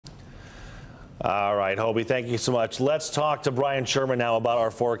All right, Hobie, thank you so much. Let's talk to Brian Sherman now about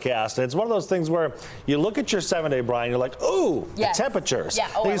our forecast. And it's one of those things where you look at your 7-day, Brian, you're like, ooh, yes. the temperatures. Yeah,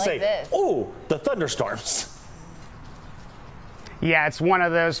 oh, then you I like say, this. ooh, the thunderstorms. Yeah, it's one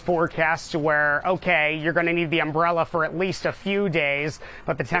of those forecasts where, okay, you're going to need the umbrella for at least a few days,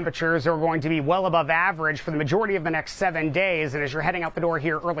 but the temperatures are going to be well above average for the majority of the next 7 days. And as you're heading out the door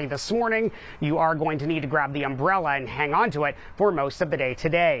here early this morning, you are going to need to grab the umbrella and hang on to it for most of the day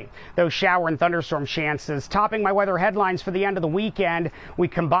today. Those shower and thunderstorm chances topping my weather headlines for the end of the weekend. We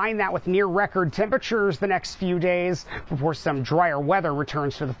combine that with near record temperatures the next few days before some drier weather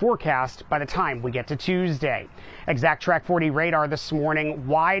returns to the forecast by the time we get to Tuesday. Exact Track 40 radar this morning,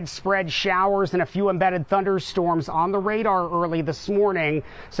 widespread showers and a few embedded thunderstorms on the radar early this morning.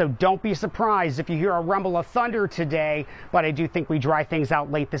 So don't be surprised if you hear a rumble of thunder today, but I do think we dry things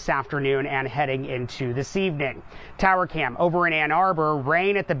out late this afternoon and heading into this evening. Tower Cam over in Ann Arbor,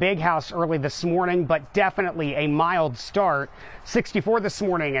 rain at the Big House early this morning, but definitely a mild start. 64 this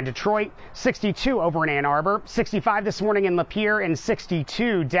morning in Detroit, 62 over in Ann Arbor, 65 this morning in Lapeer, and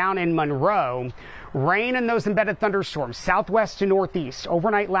 62 down in Monroe. Rain and those embedded thunderstorms southwest to northeast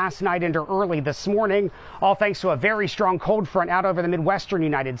overnight last night into early this morning, all thanks to a very strong cold front out over the Midwestern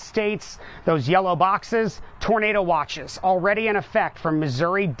United States. Those yellow boxes, tornado watches already in effect from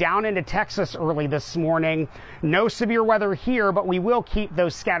Missouri down into Texas early this morning. No severe weather here, but we will keep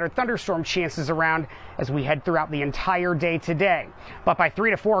those scattered thunderstorm chances around as we head throughout the entire day today. But by 3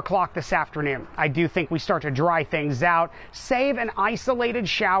 to 4 o'clock this afternoon, I do think we start to dry things out, save an isolated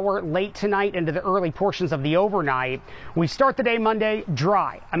shower late tonight into the early portions of the overnight. We start the day Monday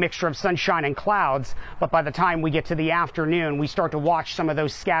dry, a mixture of sunshine and clouds, but by the time we get to the afternoon, we start to watch some of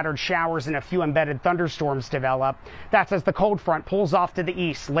those scattered showers and a few embedded thunderstorms develop. That's as the cold front pulls off to the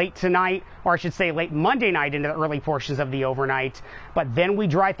east late tonight, or I should say late Monday night into the early portions of the overnight. But then we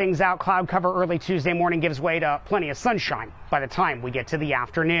dry things out. Cloud cover early Tuesday morning gives way to plenty of sunshine by the time we get to the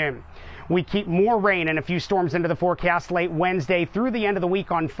afternoon. We keep more rain and a few storms into the forecast late Wednesday through the end of the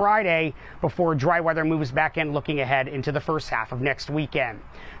week on Friday before dry weather moves back in, looking ahead into the first half of next weekend.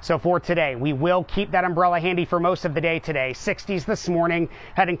 So for today, we will keep that umbrella handy for most of the day today. 60s this morning,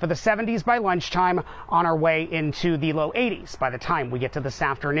 heading for the 70s by lunchtime, on our way into the low 80s by the time we get to this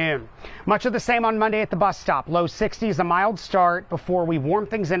afternoon. Much of the same on Monday at the bus stop. Low 60s, a mild start before we warm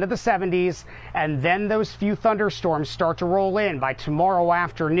things into the 70s, and then those few thunderstorms start to roll in by tomorrow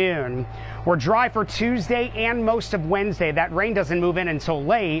afternoon. We're dry for Tuesday and most of Wednesday. That rain doesn't move in until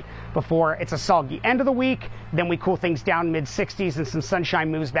late before it's a soggy end of the week. Then we cool things down mid-60s and some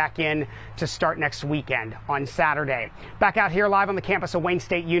sunshine moves back in to start next weekend on Saturday. Back out here live on the campus of Wayne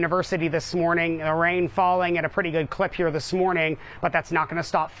State University this morning. The rain falling at a pretty good clip here this morning, but that's not going to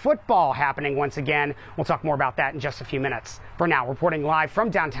stop football happening once again. We'll talk more about that in just a few minutes. For now, reporting live from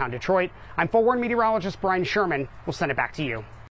downtown Detroit, I'm Forewarned meteorologist Brian Sherman. We'll send it back to you.